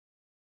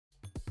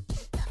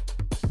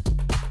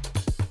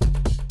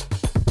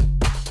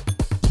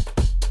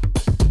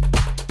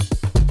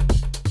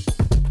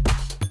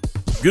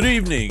Good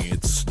evening.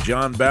 It's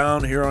John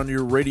Bound here on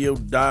your radio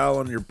dial,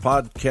 on your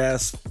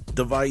podcast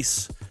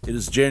device. It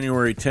is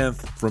January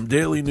 10th from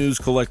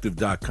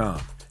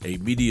dailynewscollective.com, a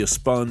media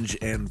sponge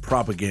and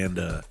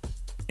propaganda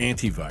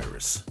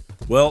antivirus.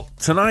 Well,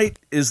 tonight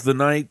is the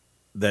night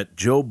that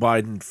Joe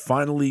Biden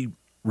finally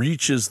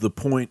reaches the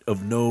point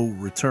of no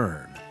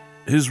return.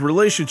 His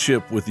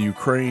relationship with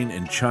Ukraine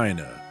and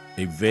China,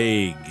 a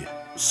vague,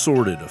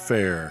 sordid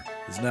affair,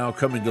 is now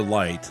coming to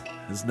light,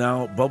 has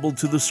now bubbled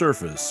to the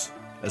surface,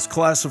 as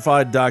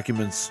classified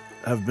documents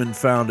have been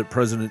found at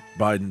President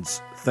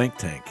Biden's think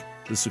tank.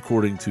 This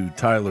according to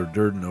Tyler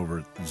Durden over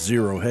at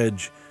Zero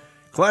Hedge.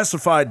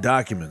 Classified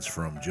documents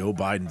from Joe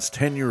Biden's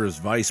tenure as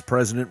vice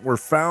president were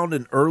found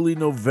in early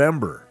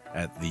November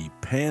at the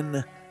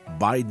Penn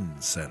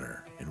Biden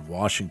Center in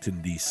Washington,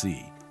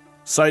 D.C.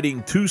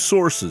 Citing two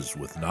sources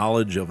with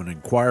knowledge of an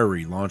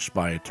inquiry launched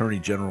by Attorney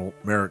General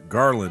Merrick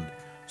Garland,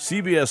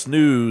 CBS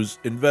News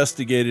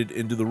investigated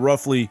into the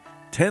roughly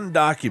 10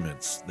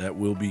 documents that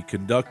will be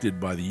conducted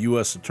by the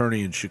U.S.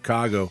 Attorney in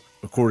Chicago,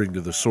 according to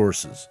the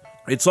sources.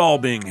 It's all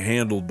being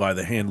handled by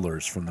the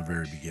handlers from the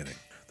very beginning.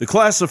 The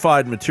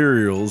classified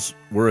materials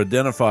were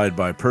identified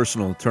by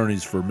personal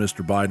attorneys for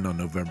Mr. Biden on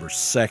November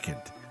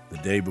 2nd, the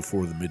day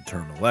before the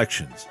midterm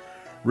elections.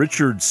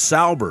 Richard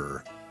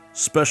Sauber,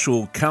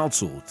 special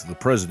counsel to the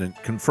president,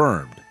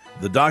 confirmed.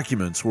 The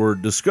documents were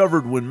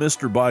discovered when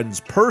Mr. Biden's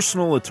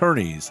personal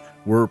attorneys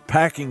were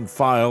packing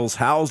files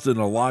housed in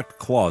a locked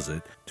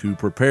closet to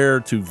prepare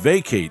to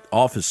vacate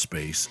office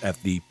space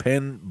at the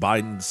Penn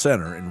Biden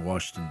Center in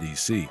Washington,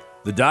 D.C.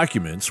 The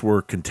documents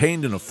were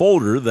contained in a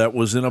folder that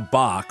was in a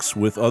box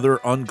with other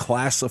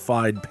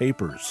unclassified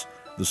papers.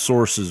 The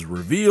sources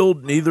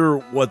revealed neither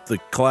what the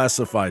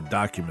classified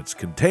documents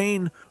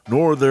contain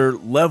nor their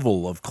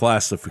level of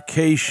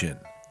classification.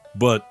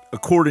 But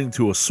according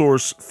to a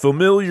source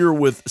familiar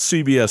with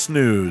CBS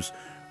News,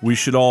 we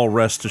should all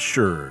rest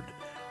assured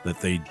that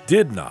they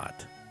did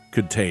not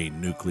contain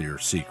nuclear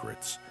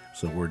secrets.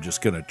 So we're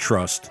just going to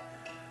trust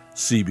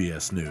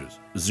CBS News.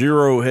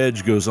 Zero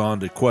Hedge goes on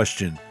to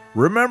question,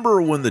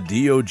 remember when the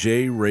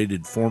DOJ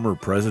raided former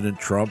President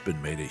Trump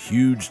and made a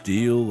huge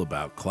deal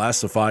about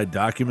classified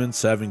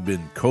documents having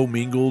been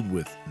commingled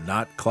with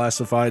not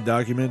classified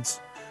documents?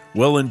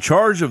 Well, in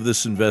charge of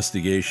this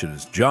investigation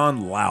is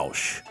John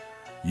Lausch,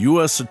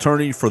 U.S.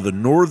 Attorney for the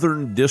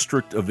Northern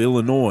District of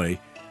Illinois,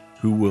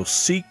 who will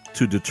seek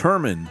to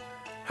determine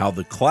how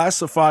the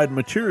classified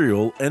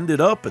material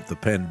ended up at the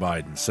Penn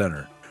Biden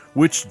Center,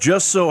 which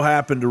just so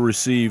happened to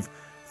receive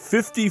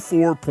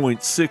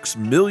 $54.6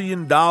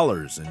 million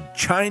in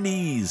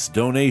Chinese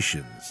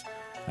donations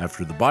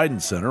after the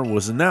Biden Center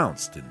was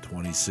announced in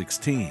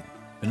 2016.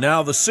 And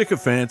now the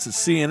sycophants at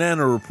CNN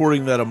are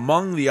reporting that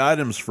among the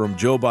items from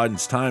Joe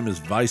Biden's time as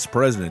vice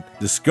president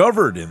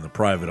discovered in the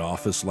private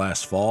office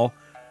last fall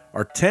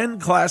are 10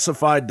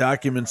 classified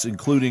documents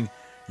including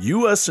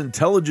U.S.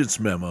 intelligence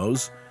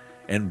memos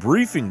and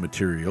briefing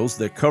materials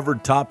that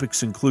covered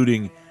topics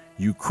including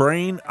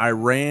Ukraine,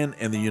 Iran,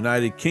 and the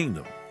United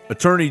Kingdom.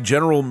 Attorney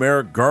General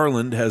Merrick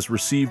Garland has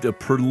received a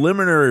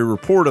preliminary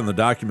report on the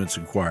documents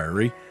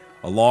inquiry,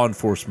 a law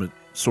enforcement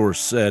source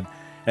said,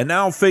 and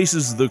now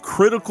faces the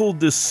critical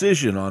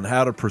decision on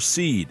how to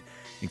proceed,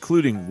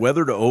 including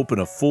whether to open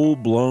a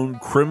full-blown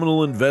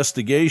criminal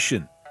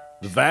investigation.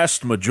 The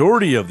vast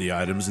majority of the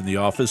items in the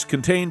office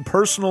contain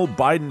personal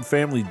Biden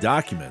family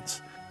documents,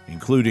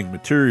 including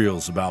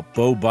materials about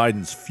Beau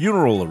Biden's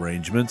funeral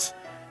arrangements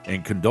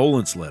and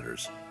condolence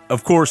letters.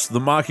 Of course,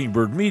 the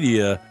Mockingbird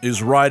media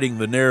is riding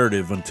the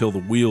narrative until the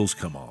wheels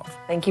come off.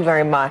 Thank you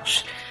very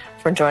much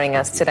for joining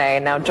us today.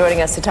 Now,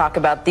 joining us to talk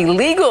about the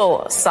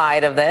legal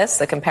side of this,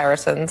 the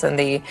comparisons and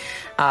the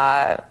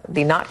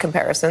not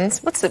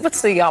comparisons. What's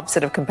the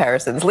opposite of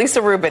comparisons?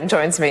 Lisa Rubin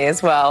joins me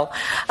as well,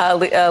 a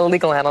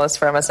legal analyst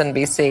for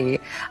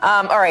MSNBC.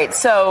 All right,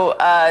 so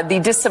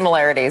the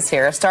dissimilarities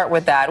here. Start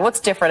with that.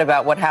 What's different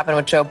about what happened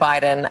with Joe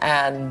Biden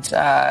and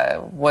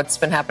what's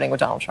been happening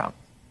with Donald Trump?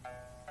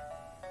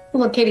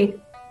 Well, Katie,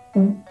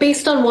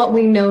 based on what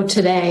we know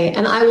today,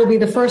 and I will be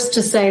the first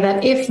to say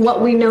that if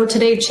what we know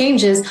today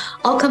changes,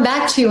 I'll come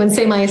back to you and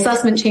say my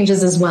assessment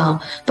changes as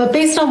well. But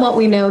based on what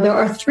we know, there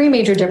are three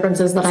major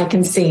differences that I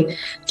can see,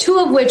 two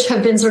of which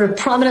have been sort of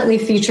prominently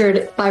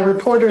featured by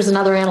reporters and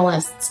other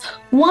analysts.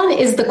 One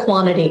is the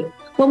quantity.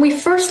 When we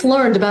first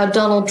learned about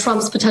Donald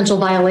Trump's potential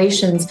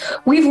violations,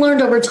 we've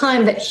learned over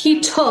time that he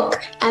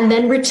took and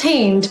then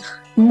retained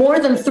more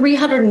than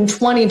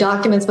 320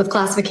 documents with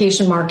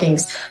classification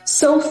markings.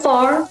 So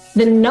far,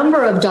 the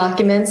number of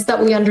documents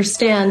that we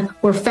understand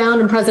were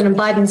found in President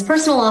Biden's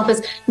personal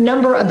office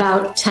number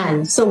about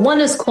 10. So one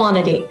is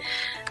quantity.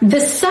 The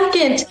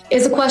second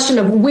is a question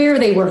of where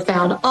they were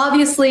found.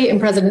 Obviously, in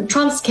President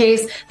Trump's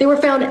case, they were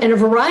found in a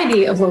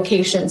variety of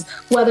locations,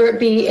 whether it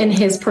be in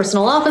his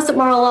personal office at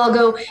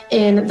Mar-a-Lago,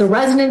 in the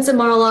residence in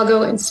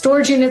Mar-a-Lago, in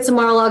storage units in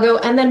Mar-a-Lago,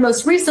 and then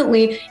most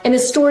recently in a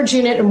storage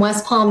unit in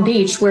West Palm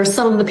Beach, where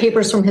some of the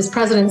papers from his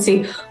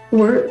presidency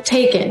were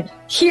taken.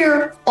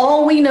 Here,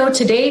 all we know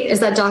to date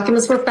is that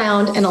documents were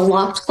found in a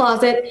locked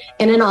closet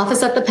in an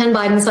office at the Penn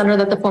Biden Center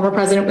that the former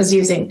president was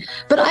using.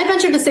 But I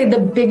venture to say the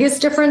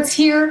biggest difference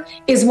here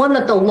is one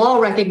that the law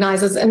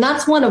recognizes, and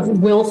that's one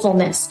of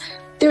willfulness.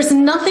 There's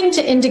nothing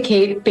to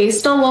indicate,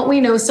 based on what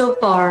we know so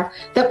far,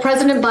 that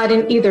President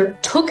Biden either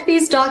took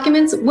these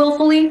documents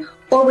willfully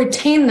or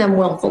retain them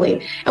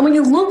willfully. And when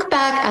you look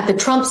back at the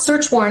Trump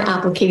search warrant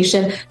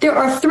application, there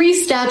are 3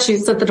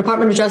 statutes that the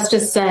Department of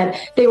Justice said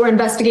they were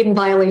investigating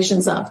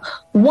violations of.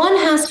 One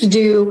has to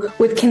do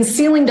with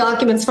concealing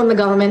documents from the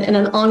government in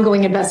an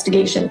ongoing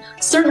investigation.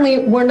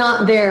 Certainly, we're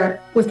not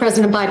there with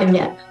President Biden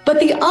yet. But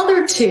the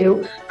other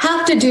 2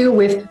 have to do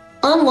with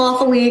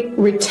unlawfully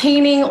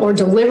retaining or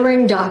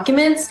delivering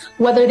documents,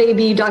 whether they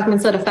be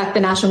documents that affect the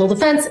national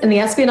defense in the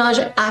Espionage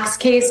Act's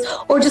case,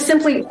 or just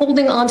simply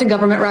holding on to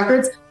government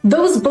records.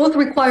 Those both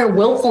require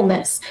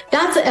willfulness.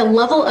 That's a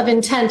level of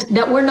intent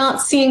that we're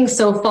not seeing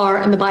so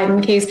far in the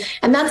Biden case,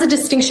 and that's a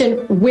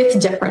distinction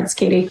with difference,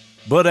 Katie.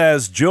 But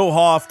as Joe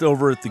Hoft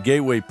over at the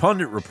Gateway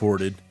Pundit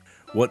reported,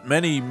 what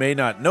many may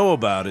not know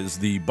about is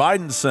the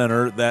Biden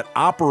Center that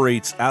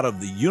operates out of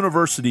the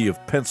University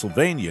of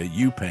Pennsylvania,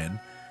 UPenn.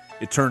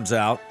 It turns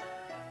out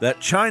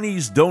that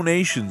Chinese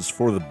donations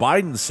for the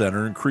Biden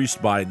Center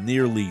increased by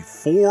nearly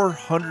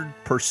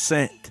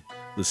 400%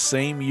 the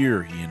same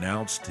year he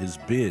announced his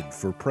bid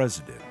for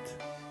president.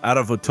 Out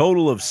of a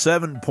total of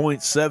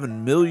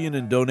 $7.7 million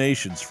in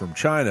donations from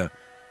China,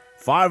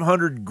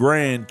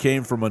 $500,000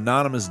 came from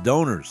anonymous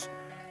donors.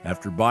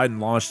 After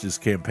Biden launched his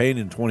campaign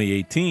in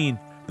 2018,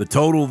 the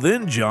total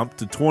then jumped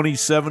to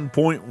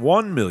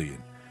 $27.1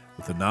 million,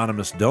 with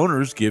anonymous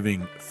donors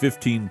giving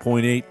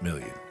 $15.8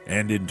 million.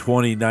 And in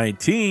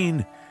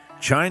 2019,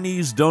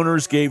 Chinese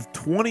donors gave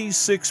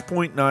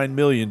 $26.9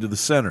 million to the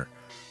center,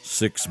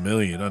 $6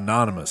 million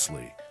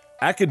anonymously.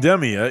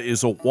 Academia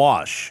is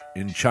awash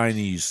in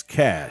Chinese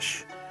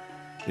cash.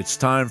 It's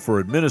time for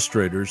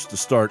administrators to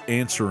start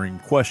answering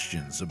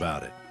questions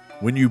about it.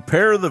 When you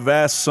pair the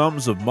vast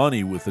sums of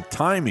money with the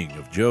timing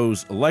of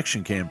Joe's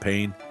election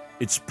campaign,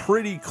 it's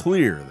pretty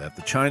clear that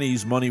the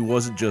Chinese money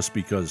wasn't just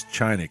because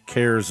China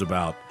cares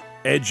about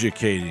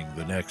educating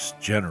the next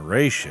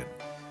generation.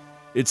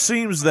 It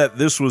seems that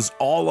this was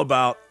all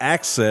about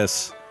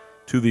access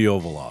to the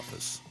Oval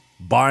Office,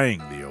 buying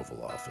the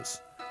Oval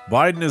Office.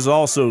 Biden is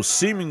also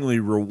seemingly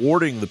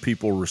rewarding the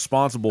people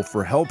responsible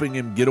for helping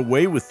him get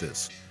away with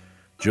this.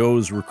 Joe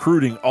is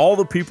recruiting all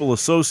the people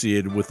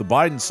associated with the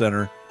Biden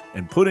Center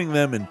and putting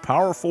them in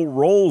powerful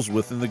roles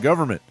within the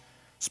government,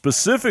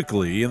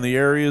 specifically in the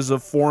areas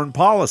of foreign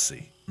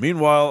policy.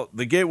 Meanwhile,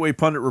 the Gateway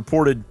Pundit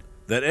reported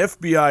that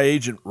FBI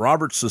agent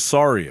Robert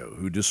Cesario,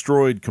 who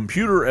destroyed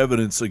computer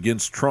evidence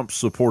against Trump's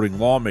supporting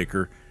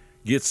lawmaker,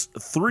 gets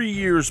 3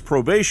 years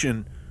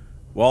probation,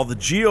 while the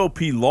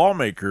GOP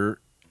lawmaker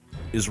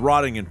is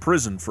rotting in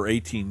prison for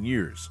 18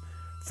 years.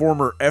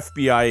 Former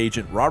FBI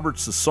agent Robert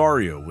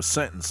Cesario was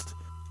sentenced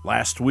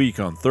last week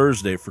on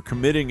Thursday for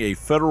committing a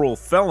federal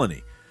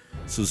felony.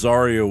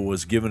 Cesario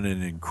was given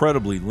an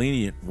incredibly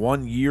lenient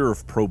 1 year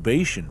of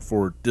probation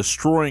for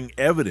destroying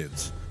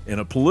evidence in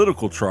a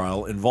political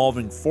trial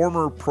involving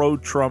former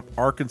pro-Trump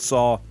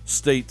Arkansas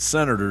State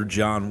Senator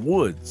John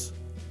Woods.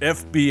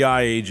 FBI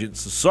agent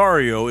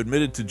Cesario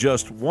admitted to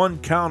just 1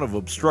 count of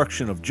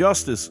obstruction of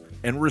justice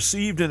and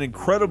received an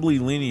incredibly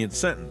lenient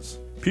sentence.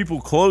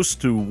 People close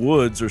to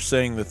Woods are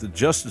saying that the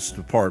Justice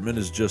Department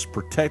is just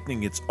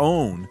protecting its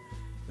own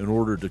in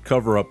order to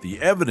cover up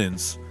the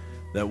evidence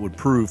that would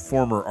prove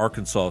former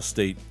Arkansas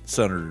State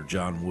Senator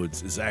John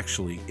Woods is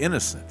actually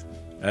innocent.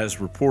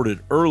 As reported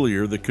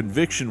earlier, the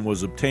conviction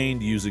was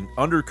obtained using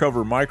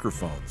undercover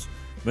microphones,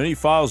 many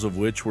files of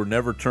which were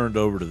never turned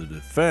over to the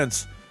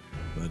defense.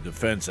 When the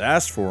defense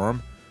asked for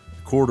them,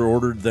 the court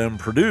ordered them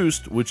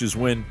produced, which is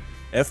when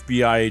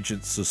FBI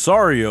agent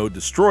Cesario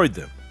destroyed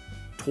them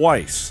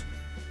twice.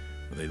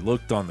 When they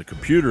looked on the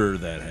computer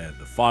that had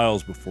the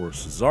files before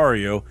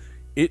Cesario,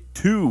 it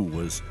too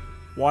was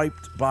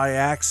wiped by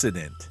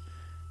accident.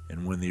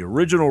 And when the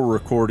original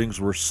recordings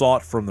were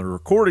sought from the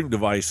recording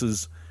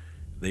devices,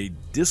 they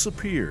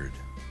disappeared.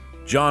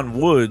 John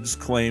Woods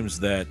claims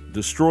that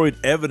destroyed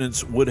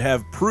evidence would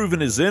have proven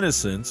his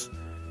innocence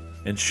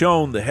and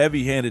shown the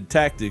heavy-handed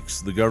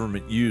tactics the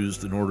government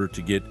used in order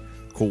to get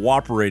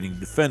cooperating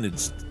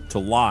defendants to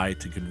lie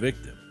to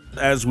convict him.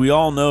 As we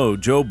all know,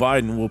 Joe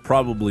Biden will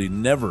probably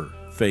never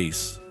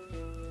face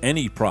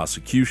any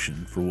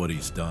prosecution for what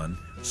he's done,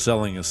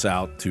 selling us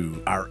out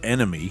to our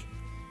enemy,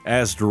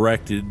 as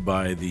directed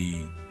by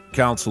the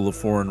Council of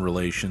Foreign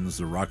Relations,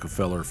 the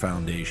Rockefeller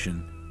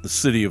Foundation, the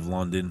City of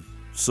London,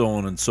 so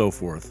on and so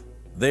forth.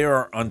 They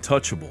are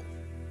untouchable.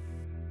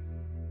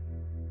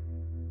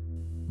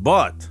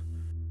 But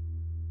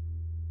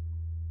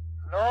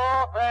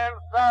North and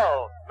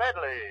South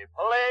medley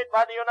played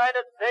by the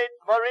United States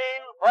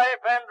Marine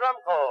Pipe and Drum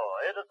Corps.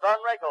 It is on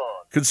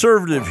record.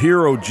 conservative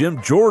hero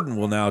Jim Jordan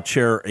will now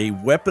chair a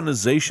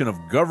Weaponization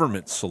of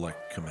Government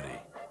Select Committee.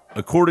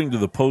 According to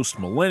the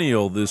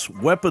Post-Millennial, this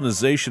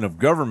Weaponization of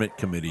Government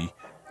Committee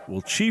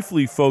will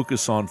chiefly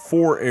focus on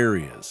 4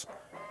 areas: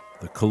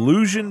 The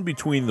collusion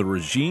between the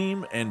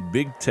regime and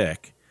big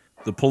tech,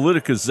 the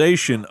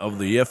politicization of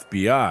the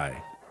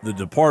FBI, the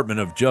Department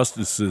of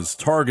Justice's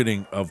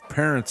targeting of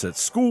parents at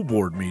school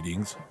board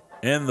meetings,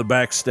 and the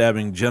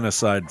backstabbing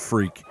genocide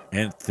freak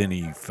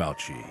Anthony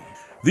Fauci.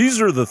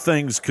 These are the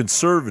things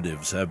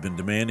conservatives have been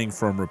demanding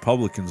from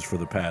Republicans for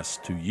the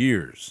past 2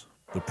 years.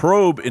 The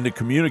probe into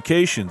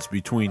communications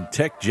between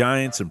tech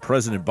giants and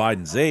President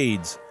Biden's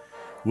aides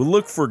will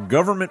look for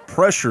government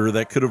pressure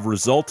that could have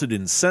resulted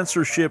in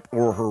censorship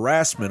or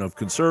harassment of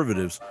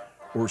conservatives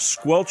or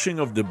squelching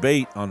of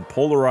debate on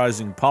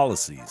polarizing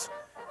policies,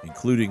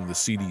 including the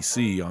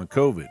CDC on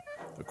COVID,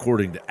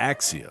 according to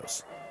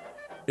Axios.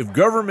 If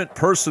government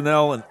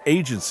personnel and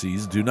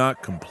agencies do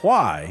not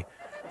comply,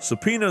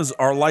 subpoenas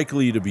are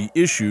likely to be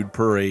issued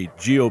per a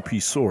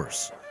GOP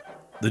source.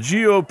 The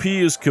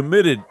GOP is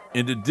committed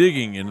into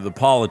digging into the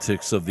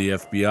politics of the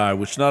FBI,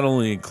 which not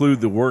only include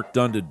the work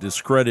done to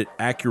discredit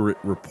accurate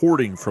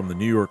reporting from the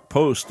New York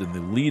Post in the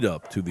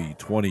lead-up to the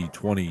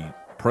 2020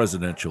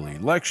 presidential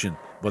election,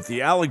 but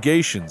the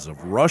allegations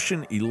of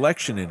Russian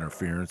election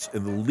interference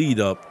in the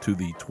lead-up to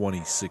the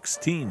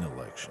 2016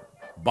 election.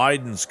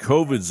 Biden's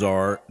COVID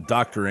czar,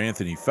 Dr.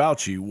 Anthony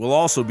Fauci, will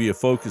also be a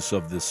focus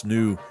of this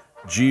new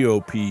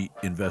GOP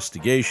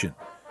investigation.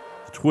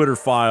 The Twitter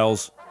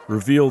files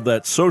revealed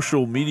that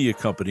social media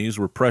companies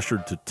were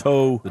pressured to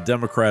toe the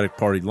Democratic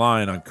Party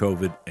line on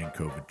COVID and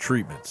COVID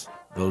treatments.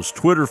 Those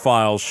Twitter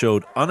files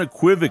showed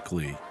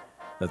unequivocally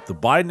that the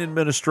Biden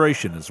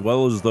administration, as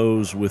well as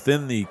those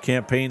within the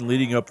campaign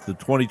leading up to the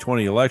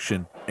 2020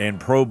 election and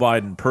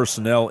pro-Biden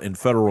personnel in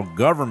federal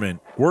government,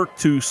 worked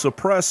to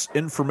suppress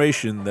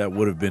information that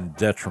would have been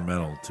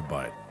detrimental to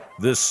Biden.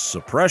 This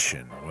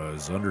suppression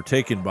was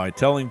undertaken by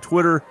telling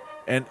Twitter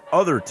and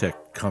other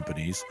tech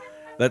companies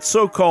that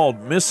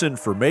so-called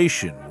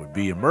misinformation would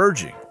be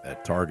emerging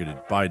that targeted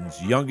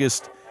Biden's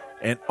youngest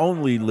and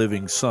only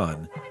living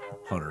son,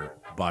 Hunter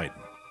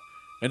Biden.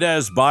 And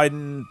as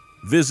Biden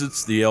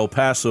visits the El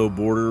Paso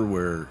border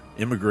where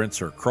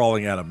immigrants are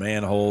crawling out of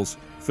manholes,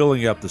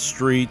 filling up the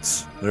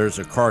streets, there's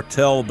a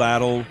cartel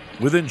battle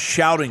within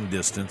shouting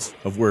distance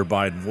of where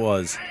Biden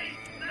was.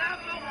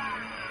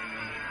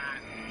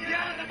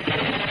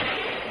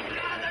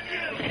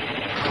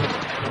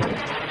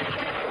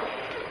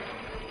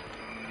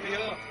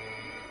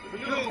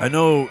 I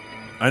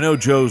know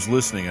Joe's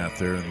listening out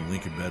there in the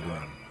Lincoln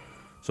bedroom.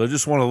 So I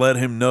just want to let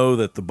him know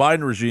that the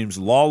Biden regime's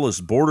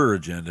lawless border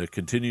agenda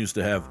continues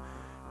to have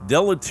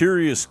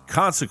deleterious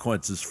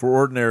consequences for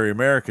ordinary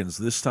Americans,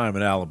 this time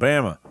in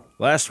Alabama.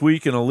 Last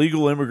week, an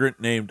illegal immigrant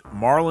named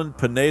Marlon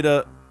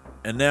Pineda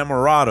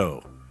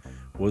Enamorado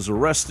was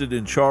arrested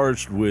and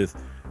charged with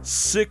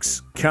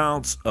 6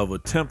 counts of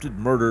attempted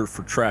murder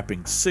for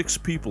trapping 6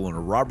 people in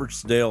a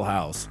Robertsdale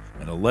house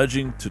and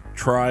alleging to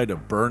try to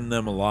burn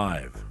them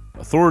alive.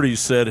 Authorities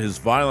said his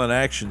violent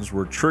actions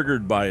were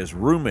triggered by his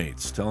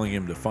roommates telling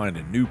him to find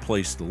a new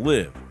place to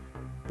live.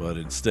 But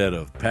instead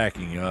of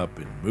packing up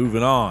and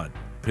moving on,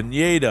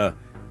 Pineda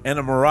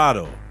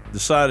Enamorado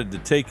decided to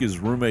take his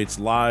roommates'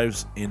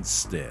 lives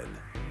instead.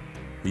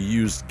 He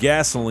used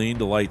gasoline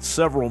to light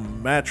several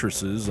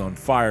mattresses on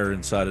fire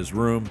inside his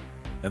room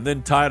and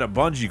then tied a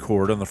bungee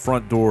cord on the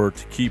front door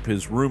to keep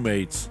his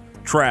roommates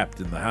trapped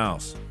in the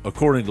house,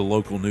 according to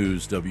local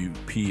news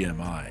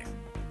WPMI.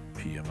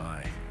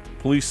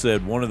 Police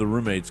said one of the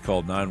roommates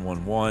called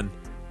 911,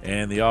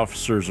 and the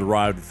officers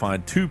arrived to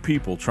find 2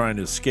 people trying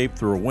to escape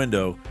through a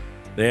window.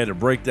 They had to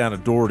break down a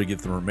door to get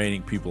the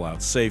remaining people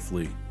out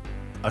safely.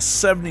 A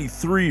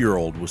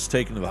 73-year-old was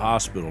taken to the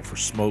hospital for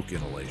smoke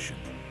inhalation.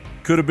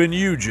 Could have been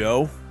you,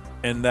 Joe.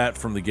 And that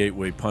from the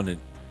Gateway Pundit.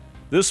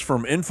 This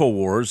from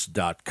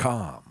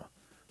Infowars.com.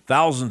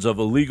 Thousands of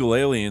illegal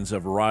aliens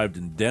have arrived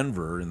in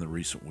Denver in the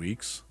recent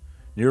weeks.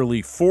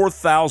 Nearly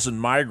 4,000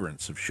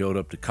 migrants have showed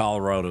up to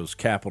Colorado's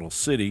capital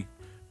city,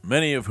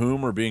 many of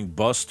whom are being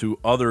bused to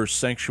other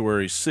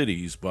sanctuary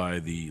cities by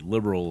the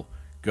liberal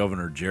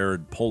Governor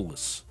Jared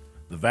Polis.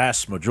 The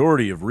vast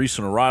majority of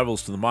recent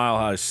arrivals to the Mile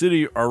High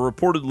City are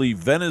reportedly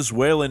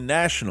Venezuelan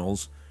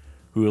nationals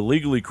who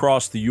illegally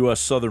crossed the U.S.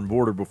 southern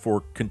border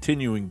before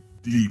continuing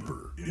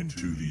deeper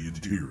into the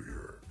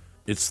interior.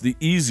 It's the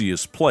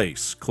easiest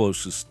place,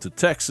 closest to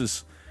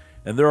Texas,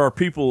 and there are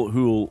people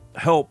who will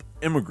help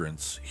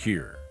immigrants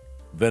here,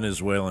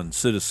 Venezuelan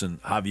citizen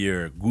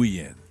Javier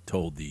Guillen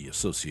told the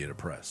Associated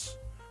Press.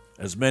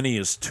 As many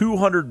as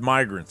 200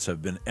 migrants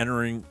have been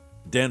entering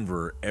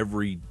Denver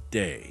every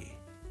day.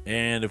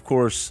 And, of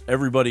course,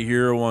 everybody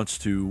here wants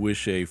to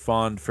wish a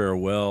fond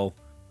farewell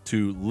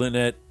to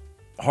Lynette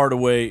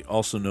Hardaway,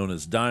 also known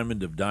as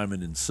Diamond of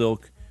Diamond and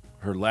Silk.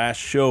 Her last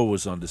show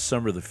was on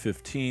December the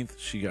 15th.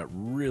 She got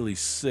really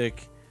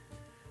sick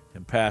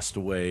and passed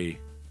away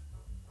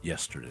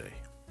yesterday.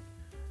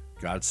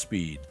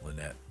 Godspeed,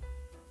 Lynette.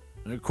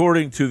 And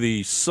according to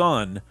the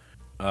Sun,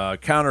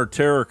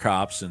 counter-terror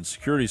cops and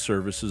security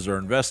services are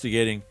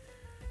investigating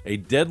a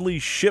deadly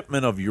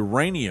shipment of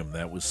uranium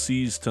that was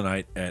seized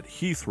tonight at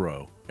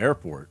Heathrow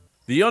Airport.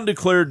 The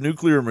undeclared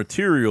nuclear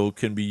material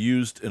can be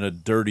used in a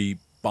dirty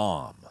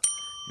bomb.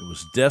 It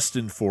was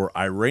destined for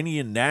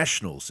Iranian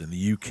nationals in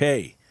the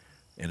UK,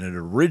 and it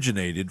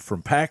originated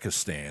from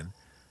Pakistan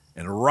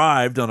and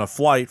arrived on a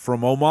flight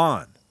from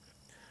Oman.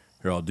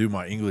 Here, I'll do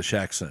my English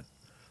accent.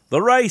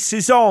 "The race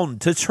is on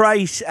to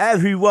trace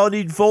everyone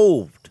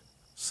involved,"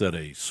 said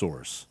a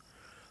source.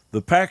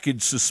 The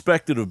package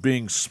suspected of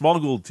being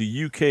smuggled to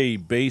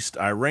UK-based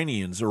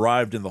Iranians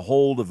arrived in the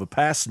hold of a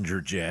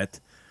passenger jet.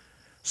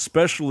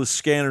 Specialist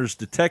scanners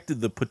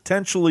detected the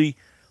potentially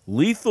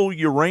lethal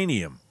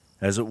uranium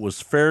as it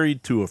was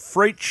ferried to a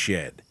freight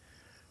shed,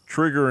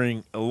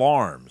 triggering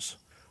alarms.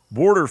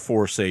 Border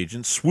Force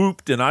agents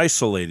swooped and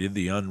isolated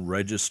the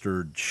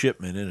unregistered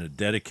shipment in a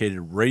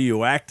dedicated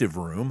radioactive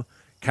room.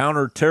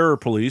 Counter-terror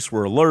police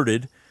were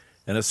alerted,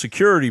 and a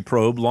security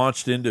probe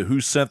launched into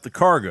who sent the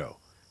cargo.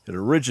 It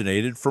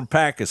originated from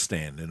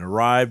Pakistan and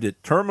arrived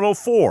at Terminal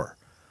 4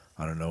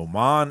 on an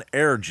Oman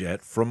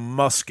Airjet from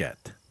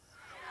Muscat,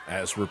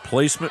 as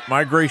replacement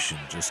migration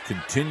just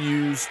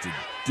continues to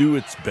do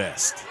its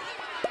best.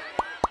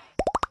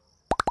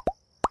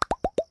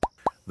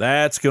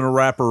 That's going to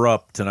wrap her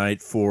up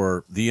tonight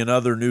for the And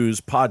Other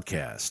News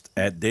podcast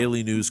at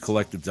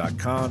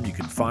dailynewscollective.com. You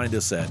can find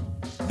us at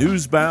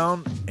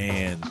Newsbound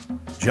and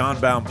John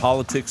Bound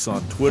Politics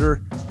on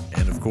Twitter.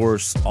 And, of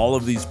course, all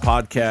of these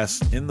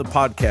podcasts in the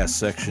podcast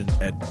section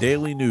at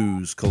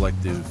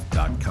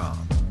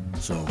dailynewscollective.com.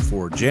 So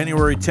for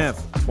January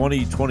 10th,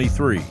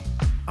 2023,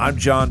 I'm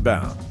John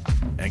Bound.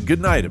 And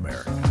good night,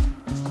 America,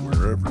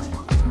 wherever you are.